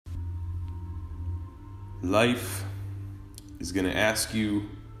Life is going to ask you,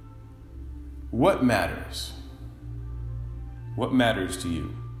 what matters? What matters to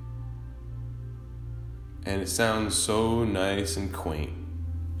you? And it sounds so nice and quaint.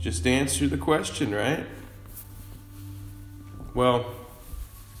 Just answer the question, right? Well,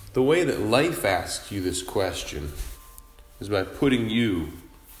 the way that life asks you this question is by putting you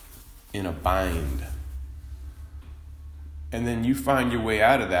in a bind. And then you find your way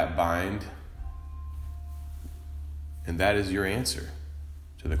out of that bind, and that is your answer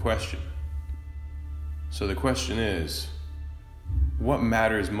to the question. So the question is, what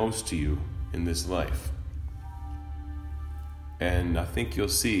matters most to you in this life? And I think you'll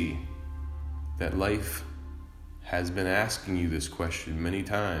see that life has been asking you this question many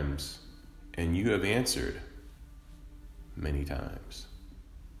times, and you have answered many times.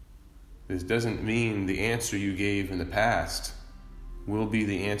 This doesn't mean the answer you gave in the past will be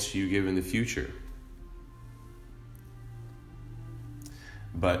the answer you give in the future.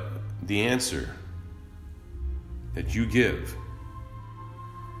 But the answer that you give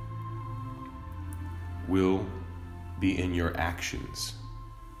will be in your actions.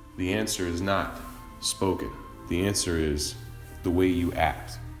 The answer is not spoken. The answer is the way you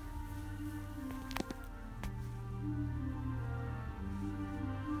act.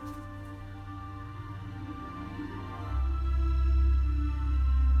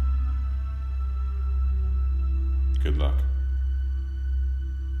 Good luck.